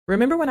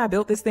Remember when I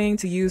built this thing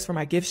to use for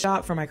my gift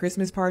shop for my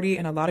Christmas party,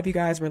 and a lot of you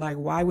guys were like,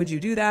 why would you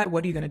do that?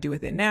 What are you going to do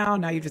with it now?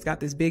 Now you've just got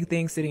this big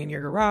thing sitting in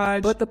your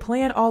garage. But the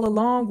plan all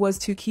along was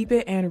to keep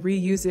it and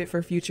reuse it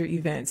for future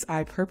events.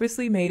 I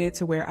purposely made it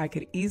to where I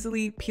could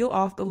easily peel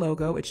off the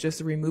logo. It's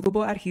just a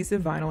removable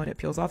adhesive vinyl and it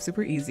peels off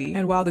super easy.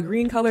 And while the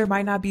green color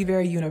might not be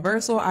very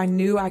universal, I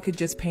knew I could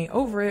just paint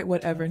over it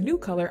whatever new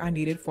color I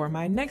needed for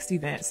my next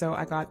event. So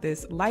I got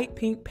this light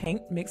pink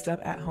paint mixed up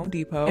at Home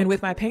Depot, and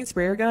with my paint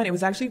sprayer gun, it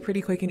was actually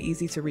pretty quick and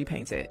easy to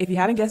repaint it. If you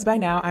haven't guessed by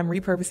now, I'm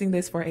repurposing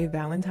this for a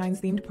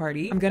Valentine's themed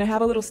party. I'm gonna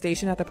have a little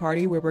station at the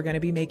party where we're gonna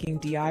be making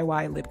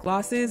DIY lip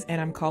glosses, and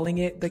I'm calling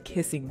it the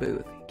kissing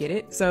booth. Get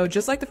it? So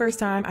just like the first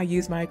time I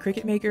used my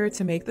Cricut Maker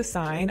to make the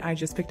sign, I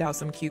just picked out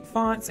some cute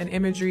fonts and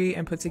imagery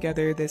and put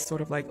together this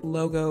sort of like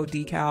logo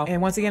decal. And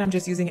once again, I'm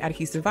just using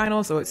adhesive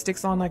vinyl so it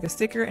sticks on like a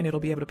sticker and it'll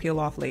be able to peel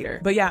off later.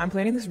 But yeah, I'm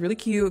planning this really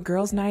cute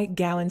girls' night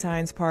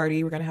Galentine's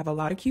party. We're gonna have a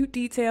lot of cute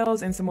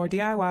details and some more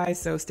DIYs,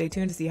 so stay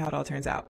tuned to see how it all turns out.